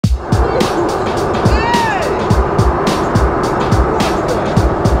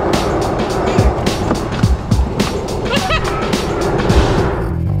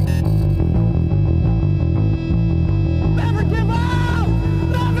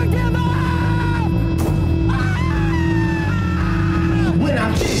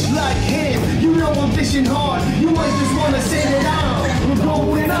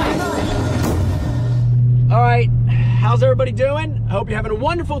everybody doing? Hope you're having a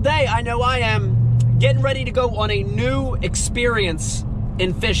wonderful day. I know I am. Getting ready to go on a new experience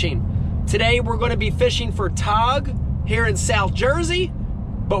in fishing. Today we're going to be fishing for tog here in South Jersey,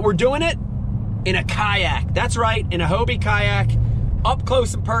 but we're doing it in a kayak. That's right, in a Hobie kayak, up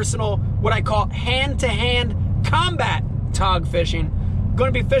close and personal, what I call hand-to-hand combat tog fishing.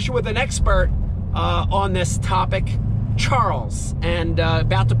 Going to be fishing with an expert on this topic, Charles, and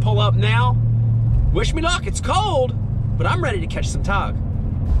about to pull up now. Wish me luck. It's cold, but I'm ready to catch some tog.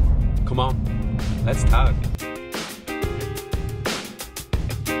 Come on, let's tog.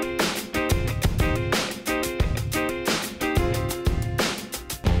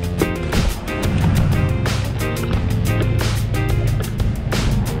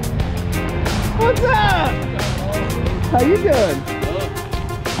 What's up? How you doing?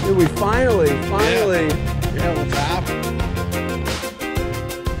 Dude, we finally. Yeah, what's happening?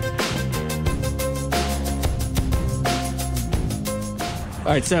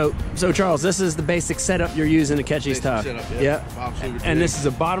 All right, so Charles, this is the basic setup you're using to catch these tog. Yeah. And this is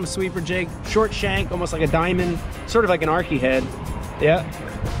a bottom sweeper jig, short shank, almost like a diamond, sort of like an arky head. Yeah.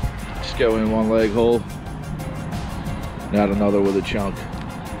 Just go in one leg hole, not another with a chunk.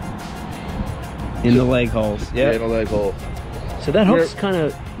 In the leg holes. Yeah, in the leg hole. So that hook's kind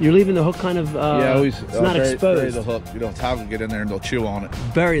of, you're leaving the hook kind of, yeah, always, it's not exposed. Bury the hook. You know, tog will get in there and they'll chew on it.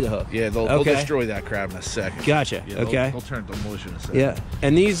 Bury the hook. Yeah, they'll destroy that crab in a second. Gotcha. Yeah, okay. They'll turn it to mush in a second. Yeah.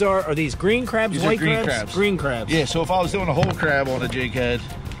 And these are these green crabs, these white are green crabs? Green crabs. Yeah, so if I was doing a whole crab on a jig head,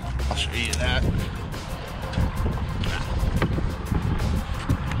 I'll show you that.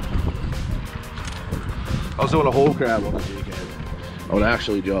 I was doing a whole crab on a jig head, I would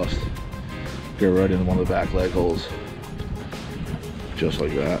actually just go right into one of the back leg holes. Just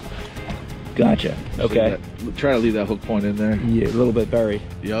like that. Gotcha. Okay. Try to leave that hook point in there. Yeah, a little bit buried.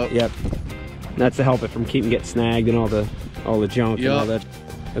 Yep. Yep. That's to help it from getting snagged and all the junk and all that.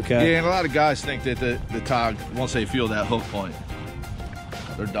 Okay. Yeah, and a lot of guys think that the tog, once they feel that hook point,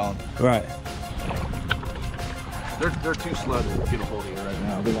 they're done. Right. They're too slow to get a hold of you right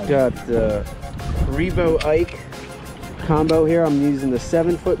now. Got the Revo Ike combo here. I'm using the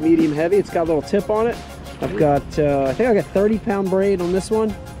 7-foot medium heavy. It's got a little tip on it. I've got, I think I got 30-pound braid on this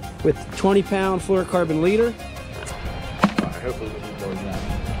one with 20-pound fluorocarbon leader. All right, hopefully we'll be doing that.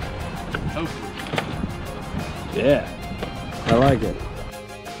 Hopefully. Yeah, I like it.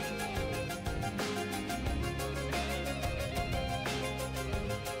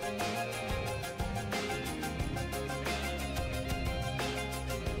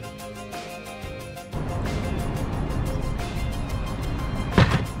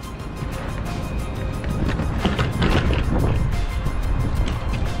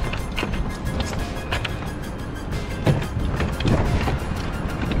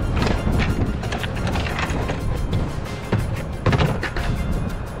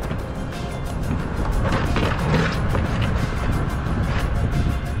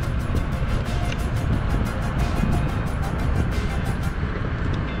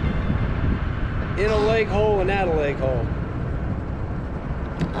 In a leg hole and out a leg hole.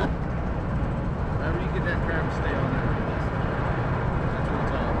 However you get that crab to stay on there. That's what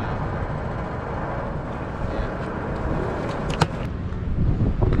it's all about. Yeah.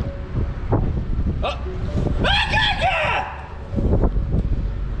 Oh!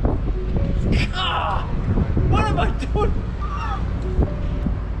 Ah! What am I doing?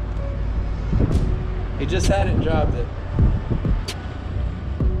 He just had it and dropped it.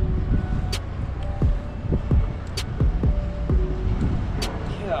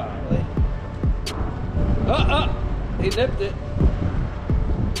 He nipped it.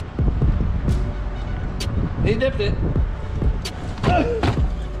 He nipped it. What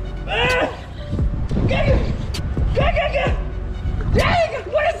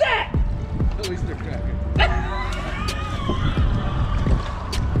is that? At least they're cracking.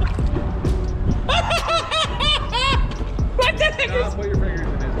 What the heck is? Put your fingers in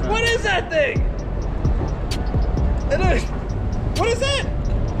his mouth. What is that thing? What is that?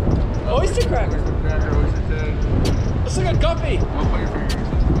 Oyster cracker. Oyster cracker, oyster tag. It's like a guppy. Don't put your fingers in his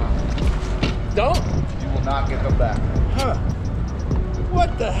mouth. Don't? You will not get them back. Huh.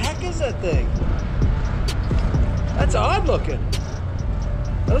 What the heck is that thing? That's odd looking.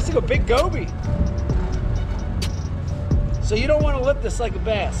 That looks like a big goby. So you don't want to lip this like a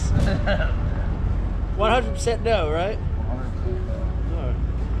bass? 100% no, right? 100%.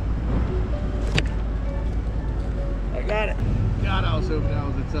 I got it. God, I was hoping that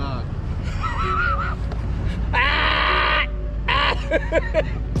was a tog. Ah! Ah!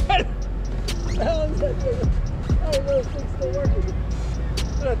 What the hell is that thing? I don't know if it's still working.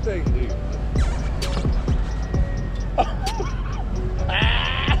 What's that thing?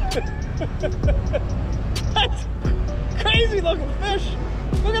 That's crazy looking fish.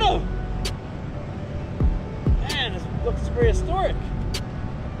 Look at him. Man, this looks prehistoric.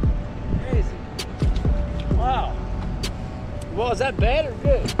 Crazy. Wow. Well, is that bad or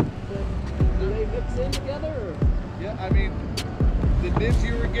good? Do they mix in together? Or? Yeah, I mean, the nibs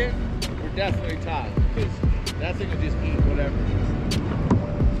you were getting were definitely tied because that thing will just eat whatever it is.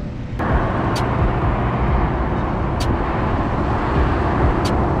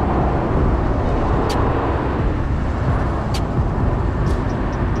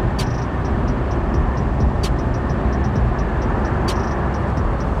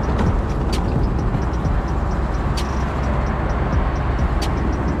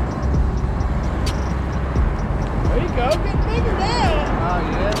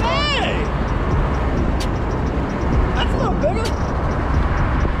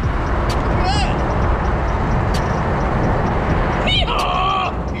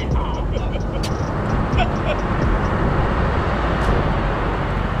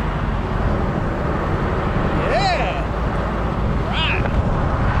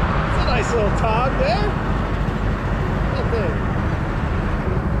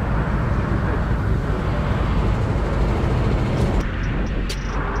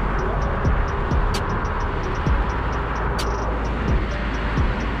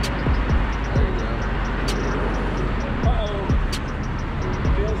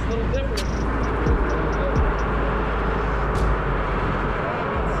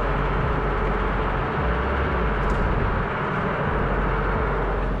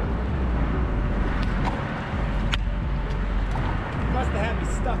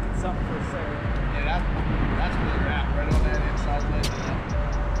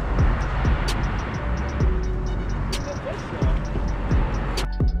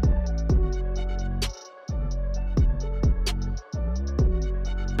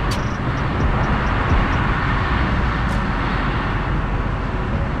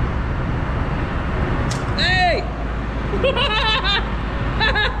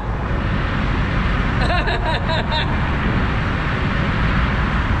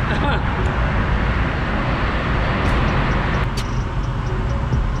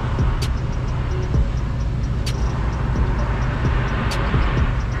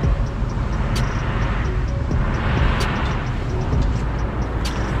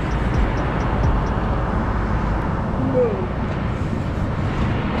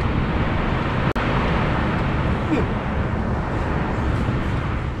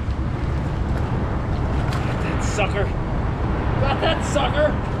 Sucker. Got that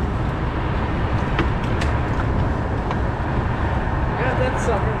sucker. Got that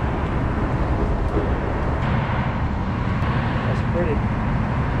sucker. That's pretty.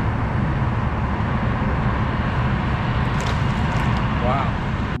 Wow.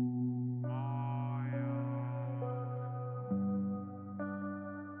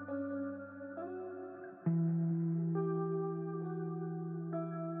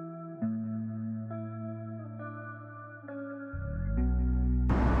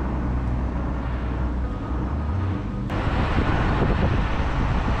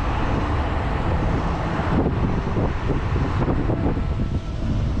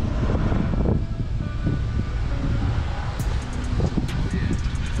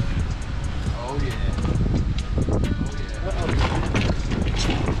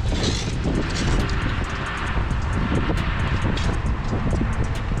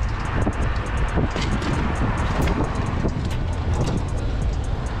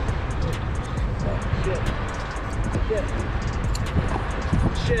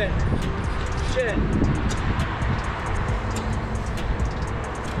 Shit.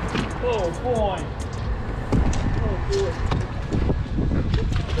 Oh boy. Oh boy.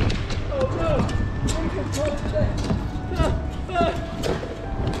 Oh no. I'm getting close to that.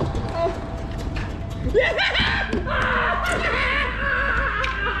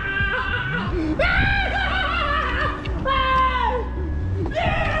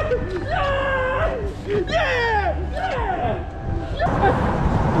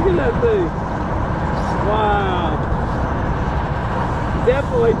 Look at that thing. Wow.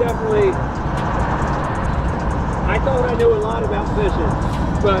 Definitely. I thought I knew a lot about fishing,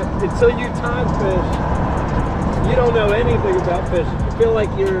 but until you time fish, you don't know anything about fishing. You feel like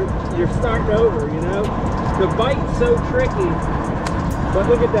you're starting over, you know? The bite's so tricky, but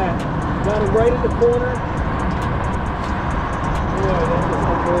look at that. Got him right in the corner. Boy, that was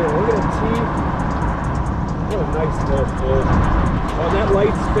unbelievable. Look at the teeth. What a nice fish, dude. Oh, that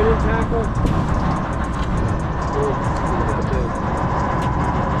light spinning tackle. Oh, look at the thing.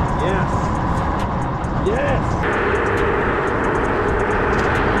 Yes. Yes.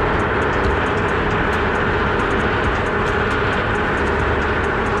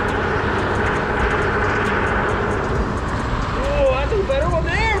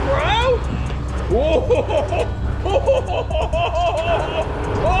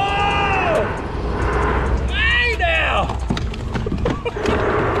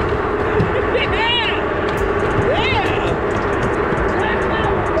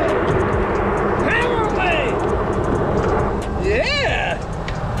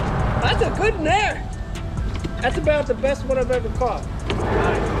 That's a good one there. That's about the best one I've ever caught.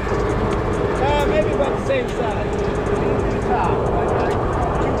 Maybe about the same size.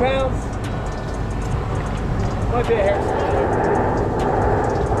 2 pounds. Might be a hair smaller.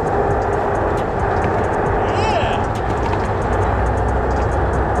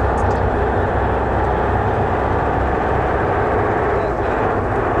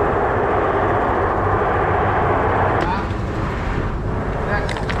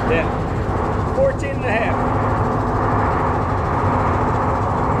 Yeah, 14 and a half.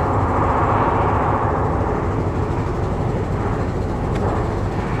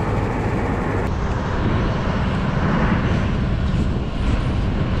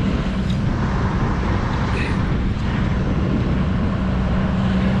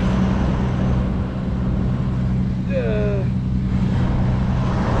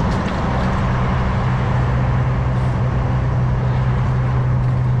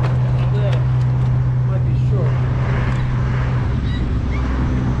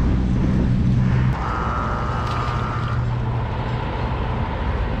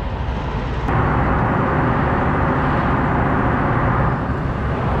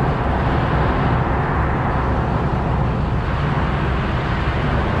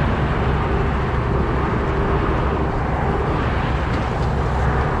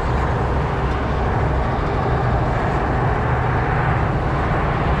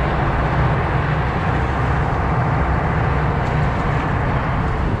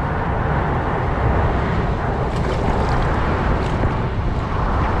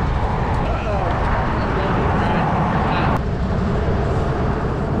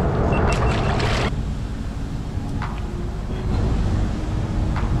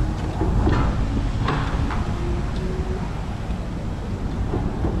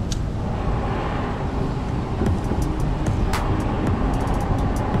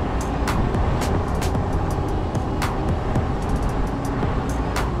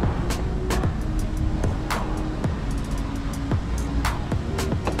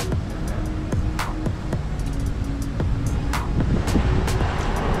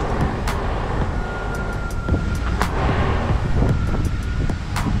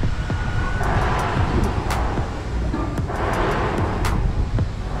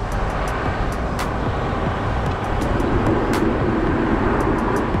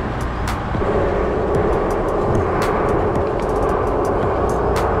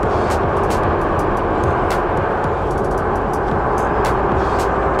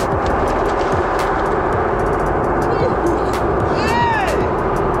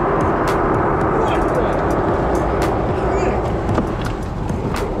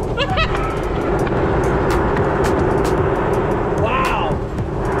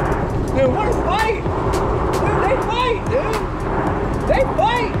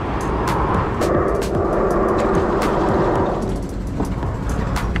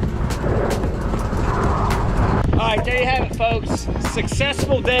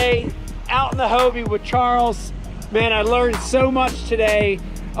 Successful day out in the Hobie with Charles. Man, I learned so much today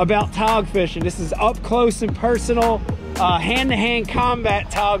about tog fishing. This is up close and personal, hand-to-hand combat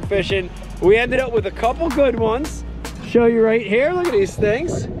tog fishing. We ended up with a couple good ones. Show you right here, look at these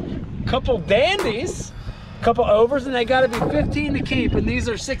things. Couple dandies, couple overs, and they gotta be 15 to keep. And these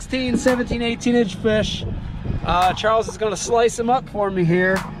are 16, 17, 18-inch fish. Charles is gonna slice them up for me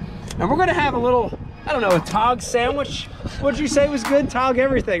here. And we're gonna have a little, I don't know, a tog sandwich. What'd you say was good? Tog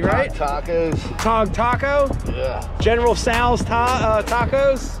everything, right? Tog tacos. Tog taco? Yeah. General Sal's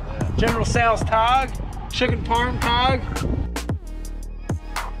tacos? Yeah. General Sal's tog. Chicken parm tog.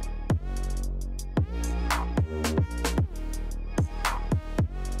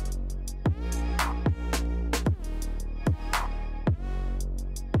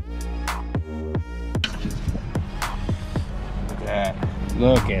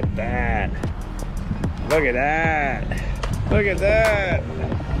 Look at that. Look at that. Look at that.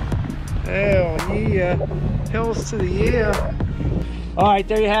 Hell yeah. Hills to the yeah. All right,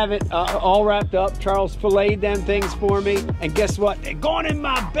 there you have it. All wrapped up. Charles filleted them things for me. And guess what? They're going in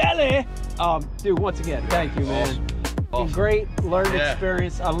my belly. Dude, once again, thank you, man. Awesome. Great learning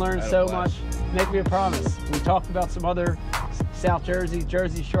experience. I learned so much. Make me a promise. We talked about some other South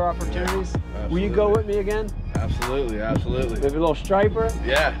Jersey Shore opportunities. Yeah, will you go with me again? Absolutely, absolutely. Maybe a little striper?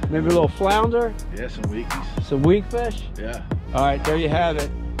 Yeah. Maybe a little flounder? Yeah, some weakies. Some weak fish? Yeah. All right, there you have it.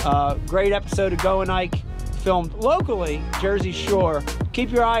 Great episode of Go and Ike, filmed locally, Jersey Shore.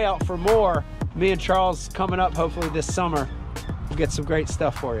 Keep your eye out for more. Me and Charles coming up hopefully this summer. We'll get some great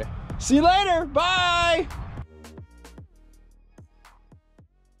stuff for you. See you later. Bye.